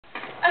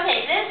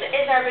Okay, this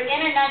is our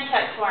beginner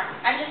nunchuck form.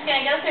 I'm just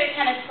going to go through it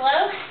kind of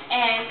slow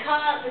and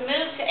call out the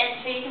moves and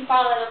so you can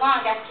follow it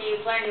along after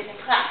you've learned it in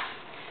class.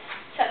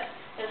 So,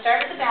 you'll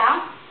start with the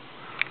bow.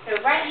 Go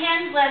right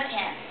hand, left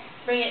hand.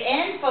 Bring it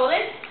in, fold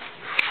it,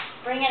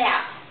 bring it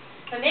out.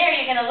 From there,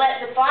 you're going to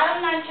let the bottom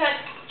nunchuck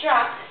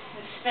drop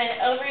and spin it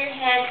over your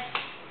head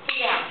to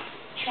down.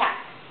 Trap.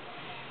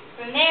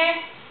 From there,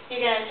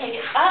 you're going to take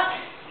it up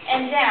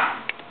and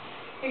down.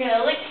 You're going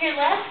to lick to your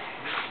left,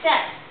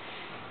 step.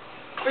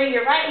 Bring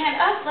your right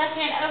hand up, left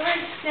hand over,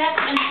 step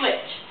and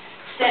switch.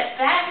 Step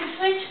back and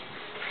switch,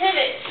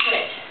 pivot,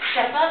 switch.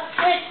 Step up,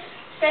 switch,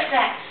 step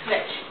back,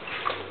 switch.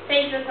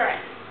 Face the front.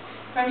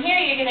 From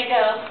here you're going to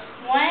go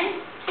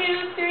 1,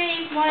 2,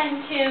 3,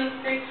 1,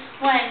 2, 3,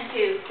 1,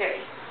 2, 3.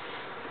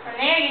 From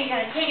there you're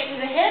going to take it to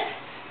the hip,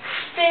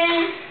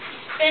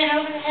 spin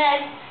over the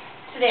head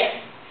to there.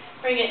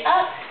 Bring it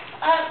up,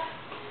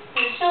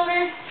 to the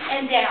shoulder,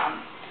 and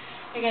down.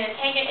 You're going to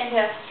take it into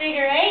a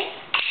figure 8,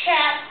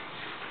 trap,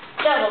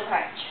 double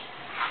punch.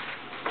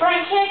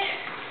 Front kick,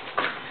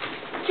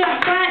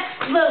 jump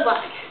front, low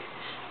block.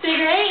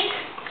 Figure 8,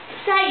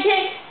 side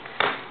kick,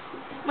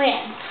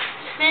 land.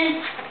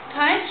 Spin,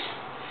 punch.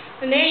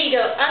 From there you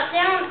go up,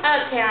 down,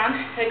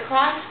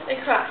 across,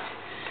 across.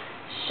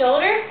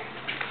 Shoulder,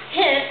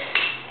 hip,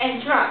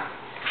 and drop.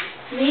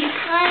 Knee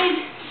side,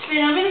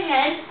 spin over the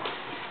head.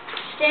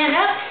 Stand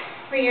up,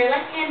 bring your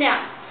left hand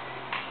down.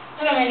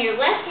 Put them in your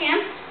left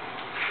hand,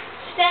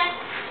 step,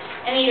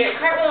 and either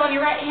cartwheel on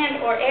your right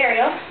hand or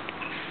aerial.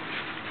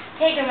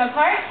 Take them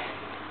apart,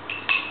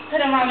 put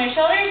them on your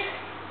shoulders,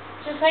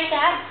 just like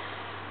that.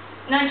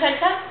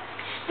 Nunchucks up,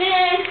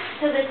 spin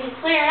so that they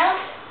flare out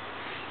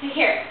to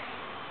here.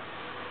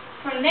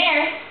 From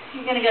there,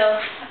 you're going to go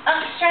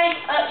up, strike,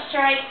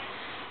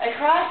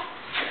 across,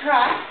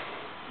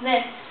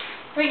 then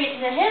bring it to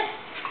the hip,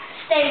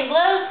 stay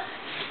low,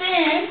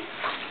 spin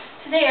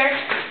to there,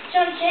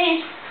 jump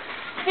change,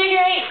 figure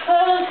 8,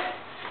 close,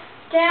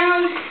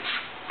 down,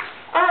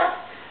 up,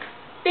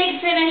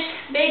 big finish,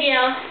 big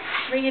yell,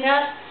 bring it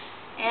up,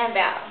 and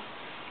bow.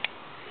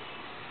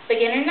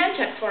 Beginner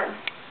nunchuck form.